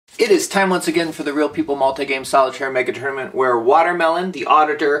It is time once again for the Real People Multi-Game Solitaire Mega Tournament, where Watermelon, the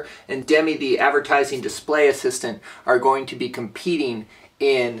auditor, and Demi, the advertising display assistant, are going to be competing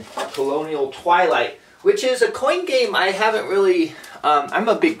in Colonial Twilight, which is a coin game I haven't really... I'm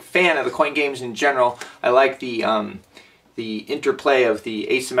a big fan of the coin games in general. I like the interplay of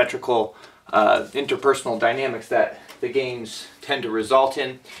the asymmetrical interpersonal dynamics that the games tend to result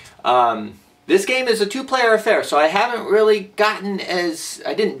in. This game is a two-player affair, so I haven't really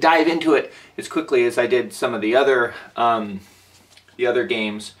I didn't dive into it as quickly as I did some of the other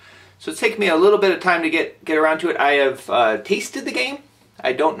games. So it's taken me a little bit of time to get around to it. I have tasted the game.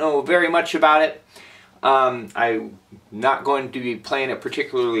 I don't know very much about it. I'm not going to be playing it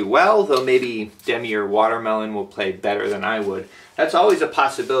particularly well, though maybe Demi or Watermelon will play better than I would. That's always a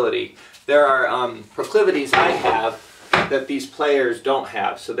possibility. There are proclivities I have that these players don't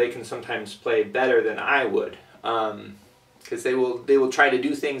have, so they can sometimes play better than I would, because they will try to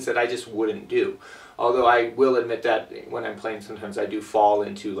do things that I just wouldn't do. Although I will admit that when I'm playing, sometimes I do fall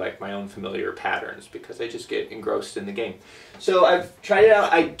into like my own familiar patterns because I just get engrossed in the game. So I've tried it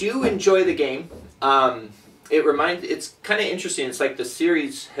out. I do enjoy the game. It's kind of interesting. It's like the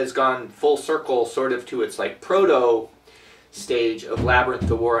series has gone full circle, sort of, to its like proto stage of Labyrinth: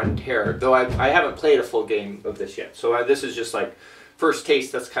 The War on Terror, though I haven't played a full game of this yet. So this is just like first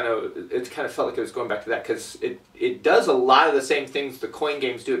taste. It kind of felt like it was going back to that, because it does a lot of the same things the coin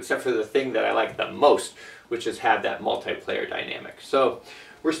games do, except for the thing that I like the most, which is have that multiplayer dynamic. So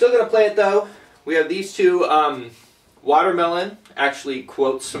we're still going to play it though. We have these two. Watermelon actually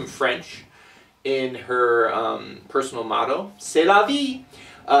quotes some French in her personal motto, "C'est la vie."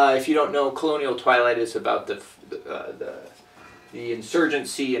 If you don't know, Colonial Twilight is about the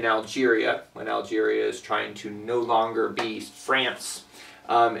insurgency in Algeria, when Algeria is trying to no longer be France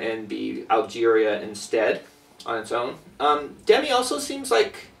and be Algeria instead on its own. Demi also seems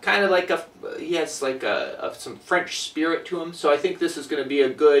like kind of like he has like some French spirit to him, so I think this is going to be a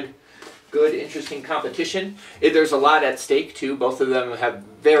good, interesting competition. There's a lot at stake too. Both of them have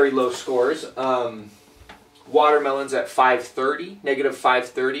very low scores. Watermelon's at 530, negative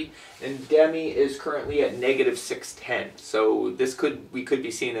 530, and Demi is currently at negative 610. So we could be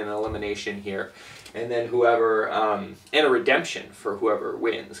seeing an elimination here, and then whoever and a redemption for whoever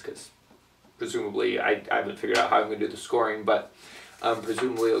wins, because presumably I haven't figured out how I'm going to do the scoring, but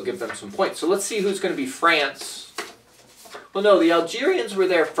presumably it'll give them some points. So let's see who's going to be France. Well, no, the Algerians were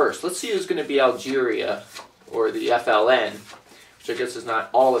there first. Let's see who's going to be Algeria, or the FLN, which I guess is not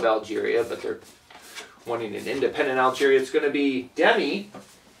all of Algeria, but they're wanting an independent Algeria. It's going to be Demi,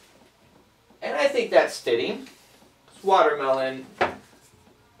 and I think that's fitting. It's Watermelon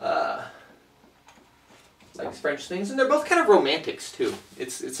likes French things, and they're both kind of romantics too.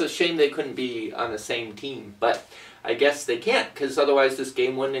 It's a shame they couldn't be on the same team, but I guess they can't, because otherwise this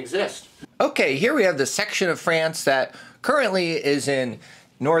game wouldn't exist. Okay, here we have the section of France that currently is in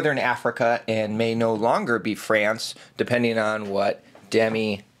northern Africa and may no longer be France, depending on what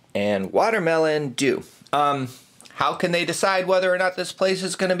Demi and Watermelon do. How can they decide whether or not this place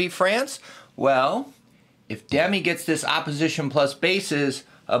is going to be France? Well, if Demi gets this opposition plus bases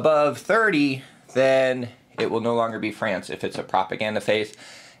above 30, then it will no longer be France if it's a propaganda phase.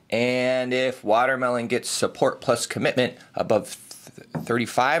 And if Watermelon gets support plus commitment above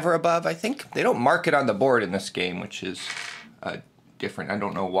 35 or above, I think they don't mark it on the board in this game, which is different. I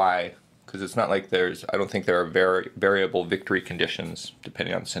don't know why, because it's not like I don't think there are variable victory conditions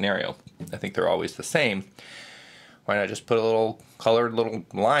depending on the scenario. I think they're always the same. Why not just put a little colored little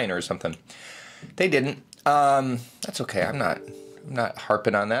line or something? They didn't. That's okay. I'm not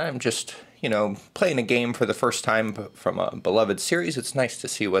harping on that. I'm just, playing a game for the first time from a beloved series. It's nice to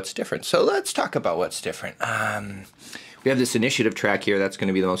see what's different. So let's talk about what's different. We have this initiative track here. That's going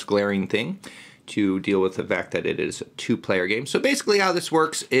to be the most glaring thing, to deal with the fact that it is a two-player game. So basically how this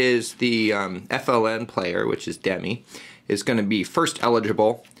works is the FLN player, which is Demi, is going to be first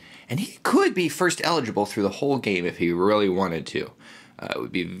eligible, and he could be first eligible through the whole game if he really wanted to. It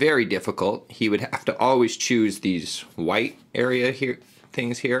would be very difficult. He would have to always choose these white area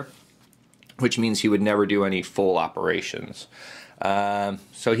things here, which means he would never do any full operations.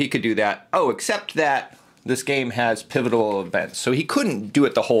 So he could do that. Oh, except that this game has pivotal events, so he couldn't do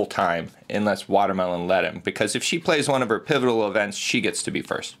it the whole time unless Watermelon let him, because if she plays one of her pivotal events, she gets to be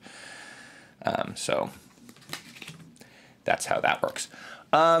first. So that's how that works.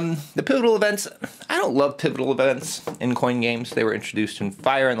 The pivotal events, I don't love pivotal events in coin games. They were introduced in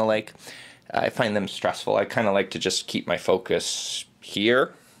Fire in the Lake. I find them stressful. I kind of like to just keep my focus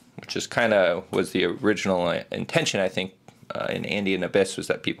here, which is was the original intention, I think, in Andean Abyss, was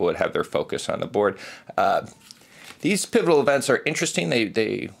that people would have their focus on the board. These pivotal events are interesting.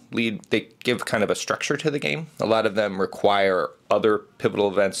 They give kind of a structure to the game. A lot of them require other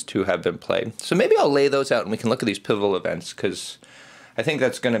pivotal events to have been played. So maybe I'll lay those out and we can look at these pivotal events, because I think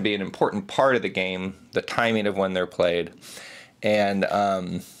that's going to be an important part of the game, the timing of when they're played, and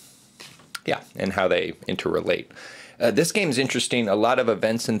yeah, and how they interrelate. This game's interesting. A lot of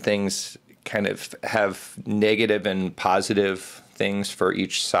events and things kind of have negative and positive things for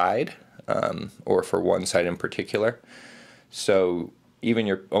each side, or for one side in particular. So even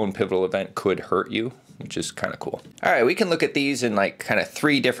your own pivotal event could hurt you, which is kind of cool. All right, we can look at these in like kind of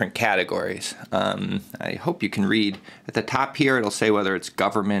 3 different categories. I hope you can read at the top here. It'll say whether it's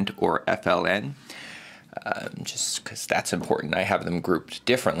government or FLN. Just because that's important. I have them grouped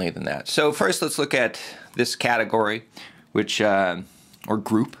differently than that. So first, let's look at this category, which, or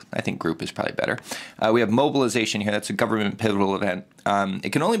group. I think group is probably better. We have mobilization here. That's a government pivotal event.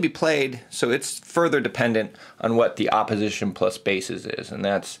 It can only be played, so it's further dependent on what the opposition plus bases is, and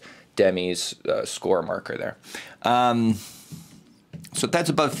that's Demi's score marker there. So if that's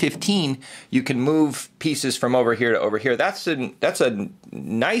above 15, you can move pieces from over here to over here. That's a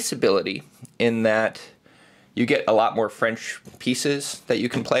nice ability in that you get a lot more French pieces that you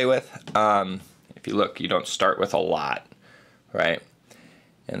can play with. If you look, you don't start with a lot, right?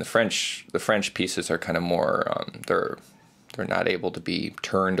 And the French pieces are kind of more, they're not able to be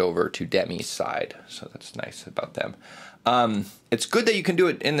turned over to Demi's side, so that's nice about them. It's good that you can do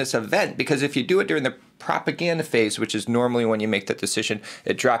it in this event, because if you do it during the propaganda phase, which is normally when you make that decision,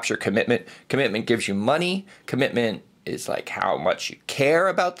 it drops your commitment. Commitment gives you money. Commitment is like how much you care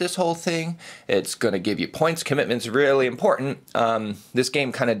about this whole thing. It's going to give you points. Commitment's really important. This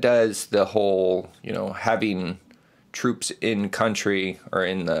game kind of does the whole, you know, having troops in country or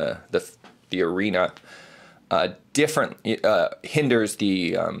in the arena hinders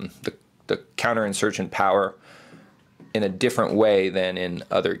the counterinsurgent power in a different way than in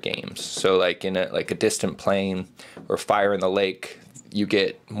other games. So like in a distant plane or fire in the lake, you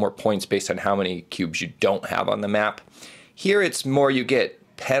get more points based on how many cubes you don't have on the map. Here it's more you get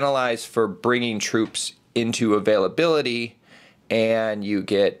penalized for bringing troops into availability, and you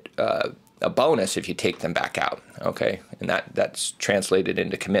get a bonus if you take them back out, okay? And that's translated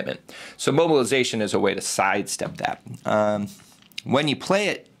into commitment. So mobilization is a way to sidestep that. When you play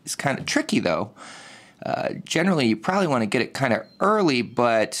it, it's kind of tricky though. Generally, you probably want to get it kind of early,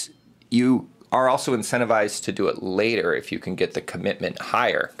 but you are also incentivized to do it later if you can get the commitment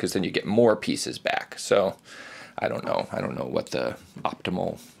higher, because then you get more pieces back. So I don't know what the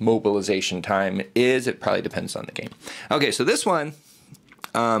optimal mobilization time is. It probably depends on the game. Okay, so this one,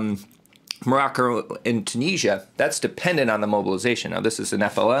 Morocco and Tunisia, that's dependent on the mobilization. Now this is an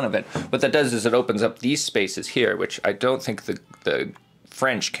FLN event. What that does is it opens up these spaces here, which I don't think the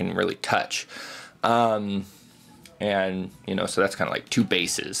French can really touch. And you know, so that's kind of like 2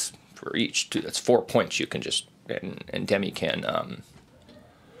 bases for each. That's 4 points you can just, and Demi can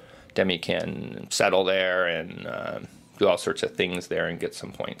settle there and do all sorts of things there and get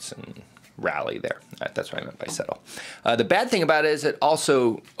some points and rally there. That's what I meant by settle. The bad thing about it is it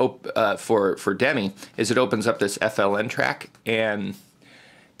also for Demi is it opens up this FLN track and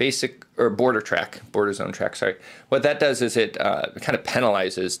border zone track, sorry. What that does is it kind of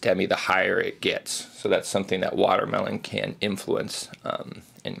penalizes Demi the higher it gets. So that's something that Watermelon can influence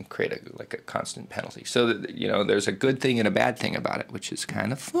and create a constant penalty. So you know, there's a good thing and a bad thing about it, which is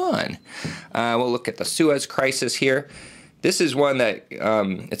kind of fun. We'll look at the Suez Crisis here. This is one that,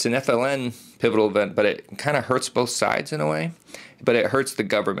 it's an FLN pivotal event, but it kind of hurts both sides in a way, but it hurts the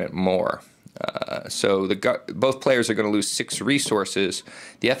government more. So both players are going to lose 6 resources.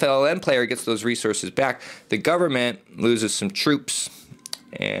 The FLN player gets those resources back. The government loses some troops,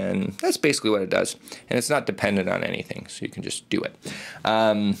 and that's basically what it does. And it's not dependent on anything, so you can just do it.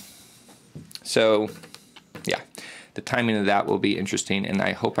 So, yeah. The timing of that will be interesting, and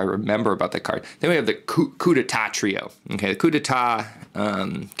I hope I remember about that card. Then we have the coup d'etat trio. Okay, the coup d'etat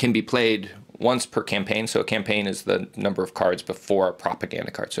can be played once per campaign. So a campaign is the number of cards before a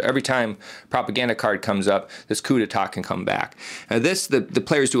propaganda card. So every time a propaganda card comes up, this coup d'etat can come back. Now the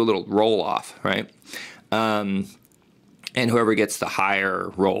players do a little roll off, right? And whoever gets the higher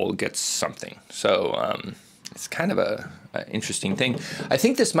roll gets something. So it's kind of an interesting thing. I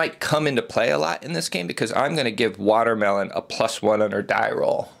think this might come into play a lot in this game because I'm going to give Watermelon a +1 on her die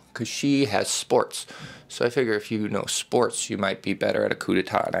roll because she has sports. So I figure if you know sports, you might be better at a coup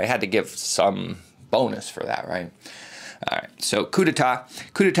d'etat. And I had to give some bonus for that, right? All right, so coup d'etat.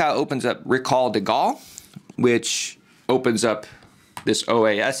 Coup d'etat opens up Recall de Gaulle, which opens up this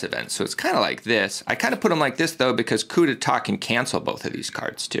OAS event. So it's kind of like this. I kind of put them like this, though, because coup d'etat can cancel both of these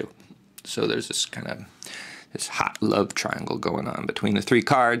cards, too. So there's this kind of this hot love triangle going on between the three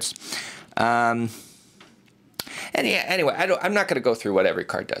cards. And yeah, anyway, I'm not going to go through what every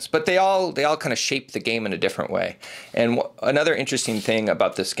card does, but they all kind of shape the game in a different way. And another interesting thing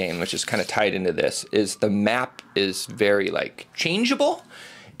about this game, which is kind of tied into this, is the map is very like changeable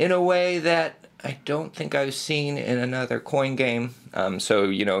in a way that I don't think I've seen in another coin game. So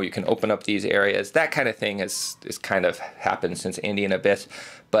you know, you can open up these areas. That kind of thing is kind of happened since Andean Abyss,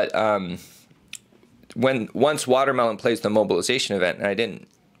 but once Watermelon plays the mobilization event, and I didn't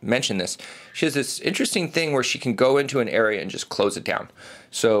mention this, she has this interesting thing where she can go into an area and just close it down.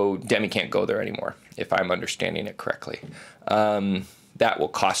 So Demi can't go there anymore, if I'm understanding it correctly. That will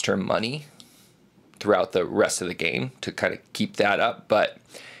cost her money throughout the rest of the game to kind of keep that up, but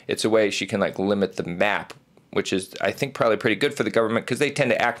it's a way she can like limit the map, which is, I think, probably pretty good for the government because they tend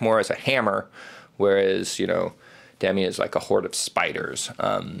to act more as a hammer, whereas, you know, Demi is like a horde of spiders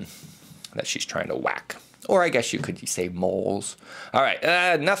that she's trying to whack. Or I guess you could say moles. All right,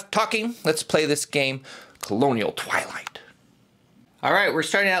 enough talking. Let's play this game, Colonial Twilight. All right, we're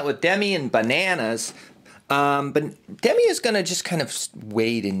starting out with Demi and Bananas. But Demi is going to just kind of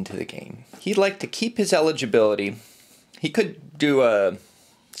wade into the game. He'd like to keep his eligibility. He could do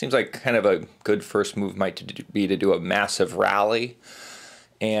seems like kind of a good first move might be to do a massive rally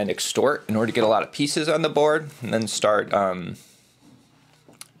and extort in order to get a lot of pieces on the board, and then start, you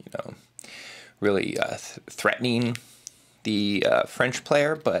know, really threatening the French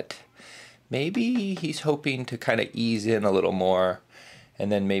player, but maybe he's hoping to kind of ease in a little more,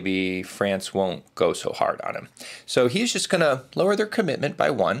 and then maybe France won't go so hard on him. So he's just going to lower their commitment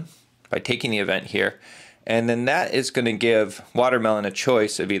by 1 by taking the event here, and then that is going to give Watermelon a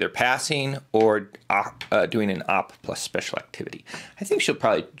choice of either passing or doing an op plus special activity. I think she'll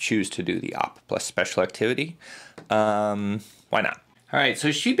probably choose to do the op plus special activity. Why not? All right,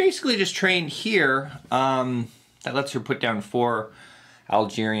 so she basically just trained here. That lets her put down 4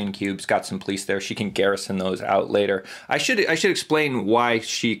 Algerian cubes, got some police there. She can garrison those out later. I should explain why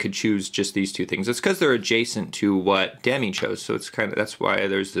she could choose just these 2 things. It's because they're adjacent to what Demi chose, so it's kind of, that's why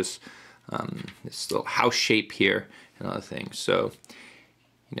there's this this little house shape here and other things. So,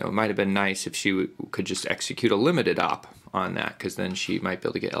 you know, it might have been nice if she could just execute a limited op on that, because then she might be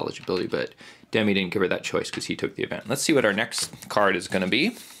able to get eligibility, but Demi didn't give her that choice because he took the event. Let's see what our next card is going to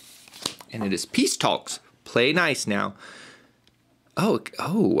be, and it is Peace Talks. Play nice now. Oh,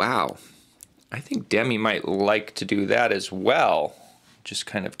 wow. I think Demi might like to do that as well. Just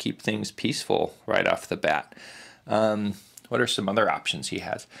kind of keep things peaceful right off the bat. What are some other options he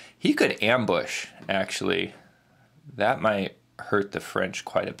has? He could ambush, actually. That might hurt the French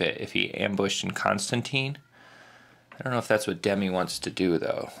quite a bit if he ambushed in Constantine. I don't know if that's what Demi wants to do,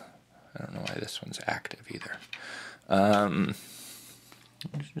 though. I don't know why this one's active either.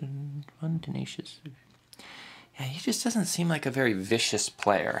 Tenacious. Yeah, he just doesn't seem like a very vicious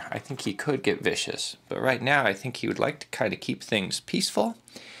player. I think he could get vicious, but right now I think he would like to kind of keep things peaceful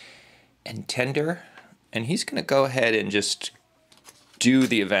and tender, and he's going to go ahead and just do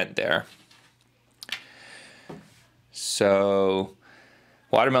the event there. So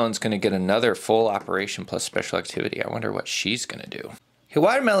Watermelon's going to get another full operation plus special activity. I wonder what she's going to do. Hey,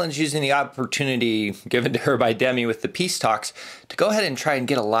 Watermelon's using the opportunity given to her by Demi with the peace talks to go ahead and try and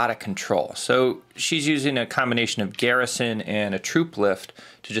get a lot of control. So she's using a combination of garrison and a troop lift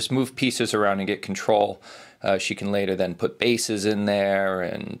to just move pieces around and get control. She can later then put bases in there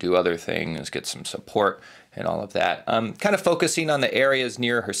and do other things, get some support and all of that. Kind of focusing on the areas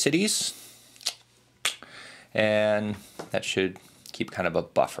near her cities, and that should keep kind of a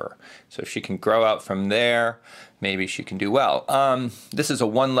buffer. So if she can grow out from there, maybe she can do well. This is a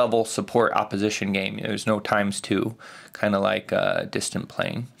 1-level support opposition game. There's no ×2, kind of like distant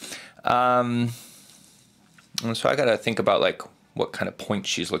playing. And so I got to think about like what kind of points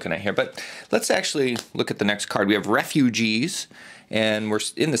she's looking at here. But let's actually look at the next card. We have Refugees, and we're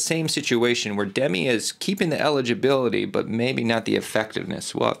in the same situation where Demi is keeping the eligibility, but maybe not the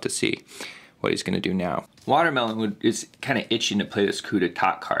effectiveness. We'll have to see what he's going to do now. Watermelon is kind of itching to play this coup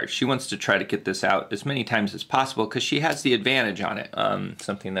d'etat card. She wants to try to get this out as many times as possible because she has the advantage on it,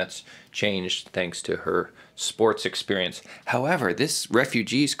 something that's changed thanks to her sports experience. However, this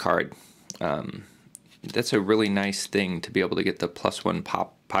Refugees card, that's a really nice thing to be able to get the +1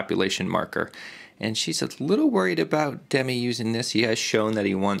 population marker. And she's a little worried about Demi using this. He has shown that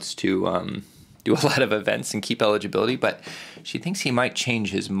he wants to do a lot of events and keep eligibility, but she thinks he might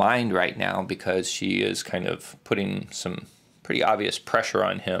change his mind right now because she is kind of putting some pretty obvious pressure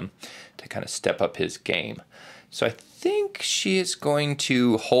on him to kind of step up his game. So I think she is going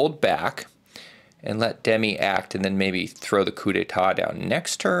to hold back and let Demi act, and then maybe throw the coup d'etat down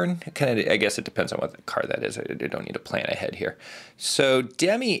next turn. I guess it depends on what card that is. I don't need to plan ahead here. So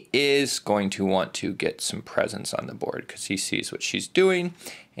Demi is going to want to get some presence on the board because he sees what she's doing,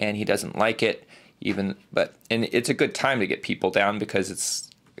 and he doesn't like it. And it's a good time to get people down because it's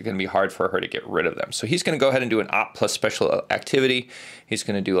going to be hard for her to get rid of them. So he's going to go ahead and do an op plus special activity. He's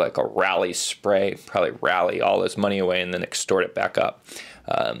going to do like a rally spray, probably rally all his money away and then extort it back up.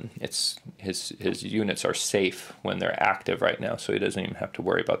 His units are safe when they're active right now, so he doesn't even have to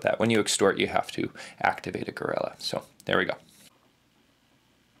worry about that. When you extort, you have to activate a gorilla. So there we go.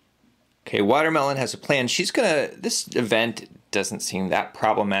 Okay, Watermelon has a plan. This event doesn't seem that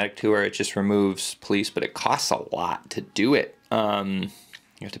problematic to her. It just removes police, but it costs a lot to do it.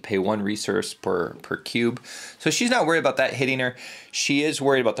 You have to pay 1 resource per cube. So she's not worried about that hitting her. She is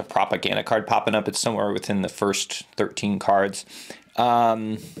worried about the propaganda card popping up. It's somewhere within the first 13 cards.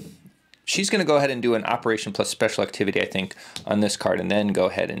 She's going to go ahead and do an operation plus special activity, I think, on this card, and then go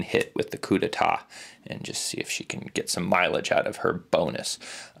ahead and hit with the coup d'etat and just see if she can get some mileage out of her bonus.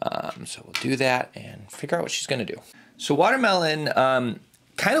 So we'll do that and figure out what she's going to do. So Watermelon,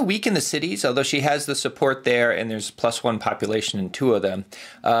 kind of weak in the cities, although she has the support there, and there's +1 population in 2 of them,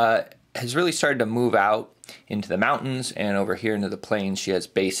 has really started to move out into the mountains and over here into the plains. She has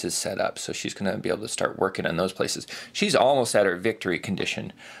bases set up, so she's going to be able to start working on those places. She's almost at her victory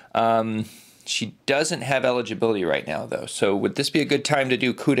condition. She doesn't have eligibility right now, though, so would this be a good time to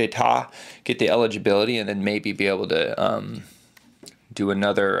do coup d'etat, get the eligibility, and then maybe be able to do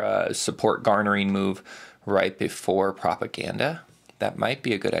another support garnering move right before propaganda? That might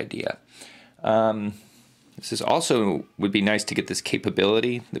be a good idea. This is also would be nice to get this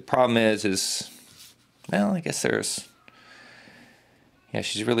capability. The problem is well, I guess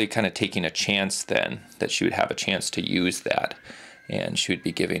she's really kind of taking a chance then that she would have a chance to use that, and she would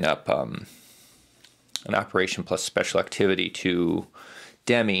be giving up an operation plus special activity to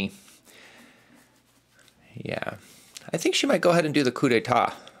Demi. Yeah, I think she might go ahead and do the coup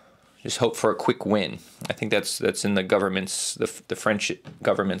d'etat. Just hope for a quick win. I think that's in the government's, the French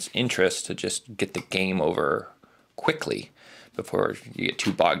government's interest to just get the game over quickly before you get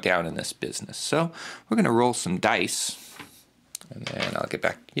too bogged down in this business. So we're going to roll some dice, and then I'll get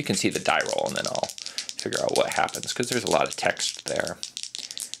back. You can see the die roll, and then I'll figure out what happens because there's a lot of text there.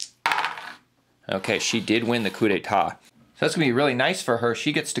 Okay, she did win the coup d'etat. So that's going to be really nice for her.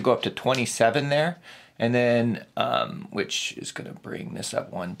 She gets to go up to 27 there. And then, which is going to bring this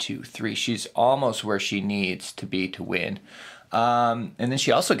up 1, 2, 3. She's almost where she needs to be to win. And then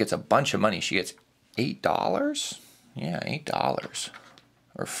she also gets a bunch of money. She gets $8. Yeah, $8.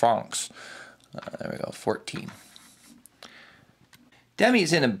 Or francs. There we go, 14.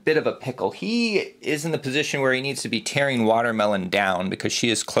 Demi's in a bit of a pickle. He is in the position where he needs to be tearing Watermelon down because she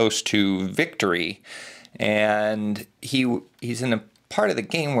is close to victory. And he's in a part of the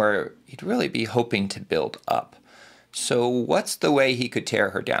game where he'd really be hoping to build up. So what's the way he could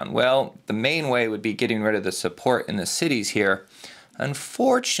tear her down? Well, the main way would be getting rid of the support in the cities here.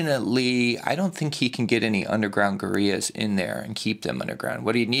 Unfortunately, I don't think he can get any underground guerrillas in there and keep them underground.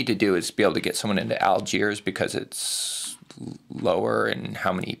 What he'd need to do is be able to get someone into Algiers because it's lower in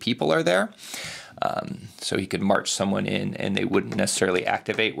how many people are there. So he could march someone in and they wouldn't necessarily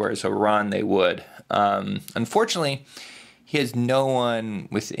activate, whereas Iran they would. Unfortunately, he has no one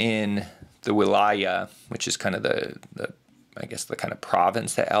within the wilaya, which is kind of I guess the kind of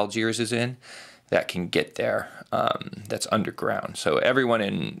province that Algiers is in, that can get there. That's underground. So everyone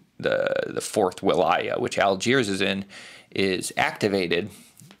in the 4th wilaya, which Algiers is in, is activated.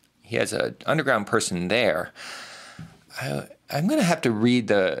 He has an underground person there. I'm going to have to read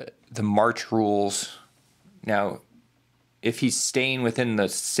the march rules. Now, if he's staying within the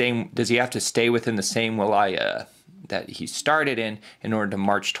same, does he have to stay within the same wilaya that he started in order to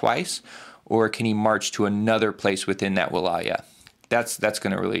march twice, or can he march to another place within that wilaya? That's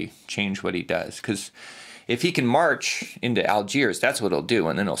going to really change what he does, because if he can march into Algiers, that's what he'll do,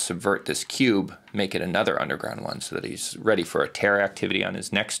 and then he'll subvert this cube, make it another underground one, so that he's ready for a terror activity on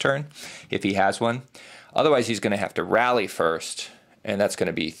his next turn, if he has one. Otherwise, he's going to have to rally first, and that's going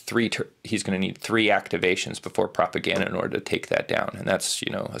to be he's going to need 3 activations before propaganda in order to take that down. And that's,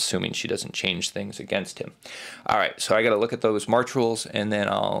 assuming she doesn't change things against him. All right, so I got to look at those march rules, and then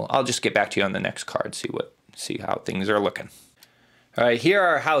I'll just get back to you on the next card, see how things are looking. All right, here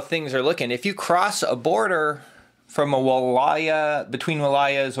are how things are looking. If you cross a border from a wilaya, between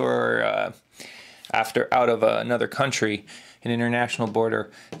wilayas, or out of another country, an international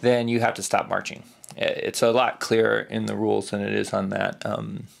border, then you have to stop marching. It's a lot clearer in the rules than it is on that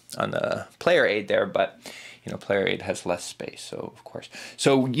on the player aid there, but you know, player aid has less space, so of course.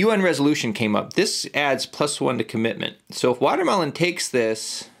 So UN resolution came up. This adds +1 to commitment. So if Watermelon takes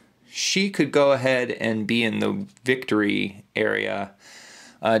this, she could go ahead and be in the victory area.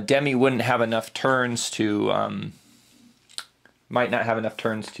 Demi wouldn't have enough turns to, might not have enough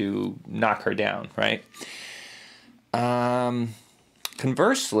turns to knock her down, right?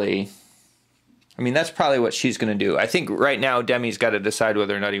 Conversely, I mean, that's probably what she's going to do. I think right now Demi's got to decide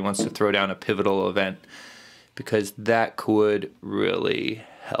whether or not he wants to throw down a pivotal event, because that could really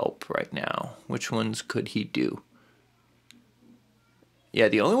help right now. Which ones could he do? Yeah,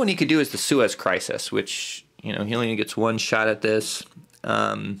 the only one he could do is the Suez Crisis, which, you know, he only gets one shot at this.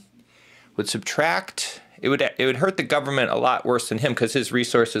 Would subtract... It would hurt the government a lot worse than him because his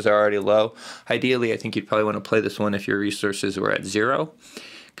resources are already low. Ideally, I think you'd probably want to play this one if your resources were at 0,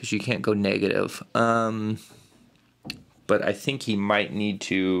 because you can't go negative. But I think he might need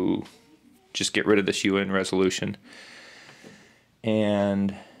to just get rid of this UN resolution.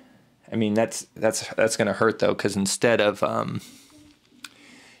 And I mean, that's going to hurt though, because instead of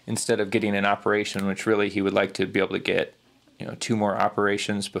getting an operation, which really he would like to be able to get, you know, 2 more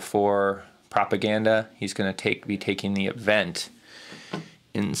operations before propaganda, he's going to be taking the event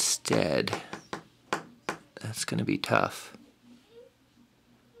instead. That's going to be tough.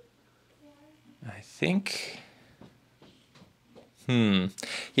 I think.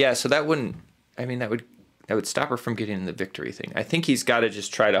 Yeah, so that wouldn't. I mean, that would stop her from getting the victory thing. I think he's got to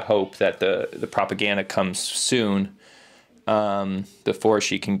just try to hope that the propaganda comes soon, before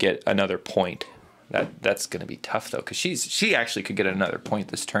she can get another point. That's going to be tough though, because she actually could get another point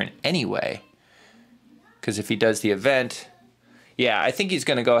this turn anyway. Because if he does the event, yeah, I think he's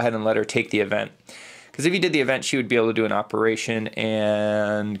going to go ahead and let her take the event. Because if he did the event, she would be able to do an operation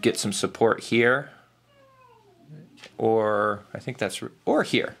and get some support here, or I think that's or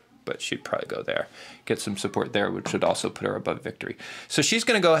here. But she'd probably go there, get some support there, which would also put her above victory. So she's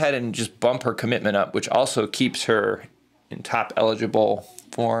going to go ahead and just bump her commitment up, which also keeps her in top eligible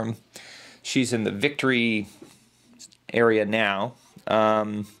form. She's in the victory area now.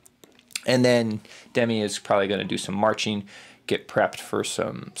 And then Demi is probably going to do some marching, get prepped for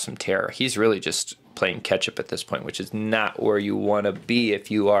some terror. He's really just playing catch-up at this point, which is not where you want to be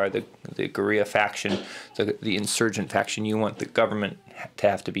if you are the guerrilla faction, the insurgent faction. You want the government to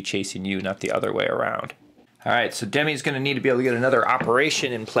have to be chasing you, not the other way around. All right, so Demi's going to need to be able to get another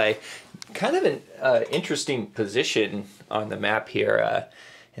operation in play. Kind of an interesting position on the map here,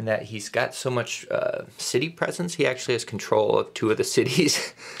 in that he's got so much city presence. He actually has control of 2 of the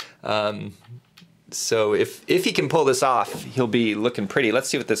cities. So if he can pull this off, he'll be looking pretty. Let's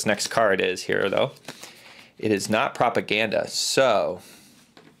see what this next card is here, though. It is not propaganda, so...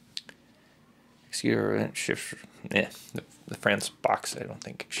 The France box, I don't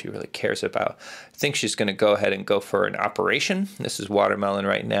think she really cares about. I think she's going to go ahead and go for an operation. This is Watermelon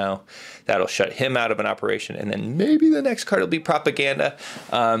right now. That'll shut him out of an operation, and then maybe the next card will be propaganda.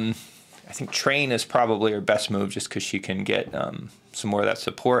 I think Train is probably her best move, just because she can get some more of that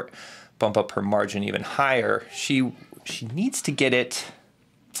support, bump up her margin even higher. She needs to get it,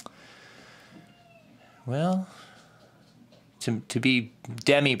 well, to be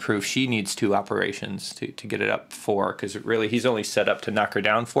Demi-proof, she needs 2 operations to get it up 4, because really he's only set up to knock her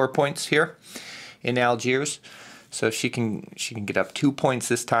down 4 points here in Algiers. So if she can get up 2 points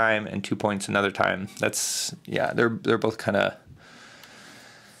this time and 2 points another time. That's, yeah, they're both kind of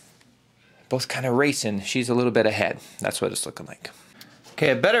racing. She's a little bit ahead. That's what it's looking like.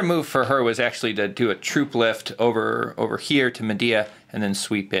 Okay, a better move for her was actually to do a troop lift over here to Medea and then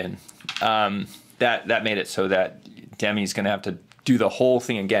sweep in. That made it so that Demi's going to have to do the whole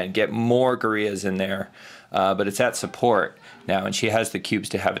thing again, get more guerrillas in there, but it's at support now, and she has the cubes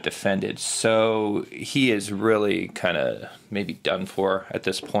to have it defended. So he is really kind of maybe done for at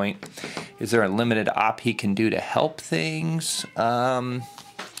this point. Is there a limited op he can do to help things?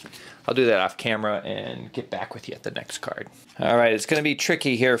 I'll do that off camera and get back with you at the next card. All right, it's going to be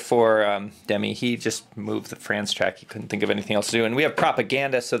tricky here for Demi. He just moved the France track. He couldn't think of anything else to do. And we have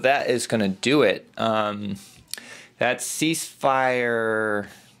propaganda, so that is going to do it. That ceasefire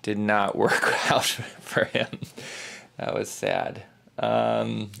did not work out for him. That was sad.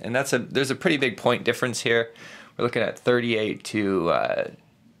 And there's a pretty big point difference here. We're looking at 38 to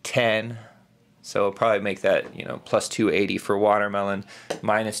 10. So we'll probably make that, you know, plus 280 for Watermelon,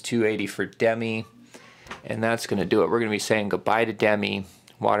 minus 280 for Demi. And that's going to do it. We're going to be saying goodbye to Demi.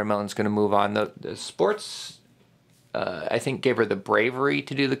 Watermelon's going to move on. The sports, I think, gave her the bravery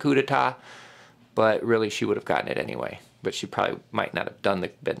to do the coup d'etat, but really she would have gotten it anyway. But she probably might not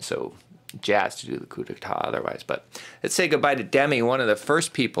have been so jazzed to do the coup d'etat otherwise. But let's say goodbye to Demi, one of the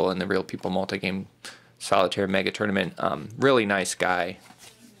first people in the Real People Multi-Game Solitaire Mega Tournament. Really nice guy.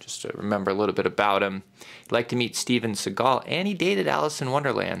 Just to remember a little bit about him. He'd like to meet Steven Seagal, and he dated Alice in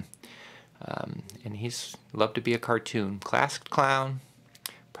Wonderland. And he's loved to be a cartoon. Classic clown,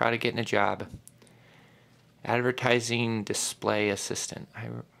 proud of getting a job. Advertising display assistant.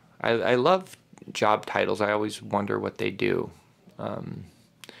 I love job titles. I always wonder what they do. I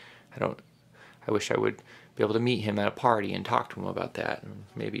wish I would be able to meet him at a party and talk to him about that.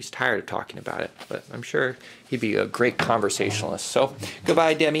 Maybe he's tired of talking about it, but I'm sure he'd be a great conversationalist. So,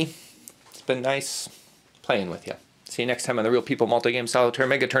 goodbye, Demi. It's been nice playing with you. See you next time on the Real People Multi-Game Solitaire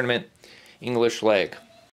Mega Tournament, English Leg.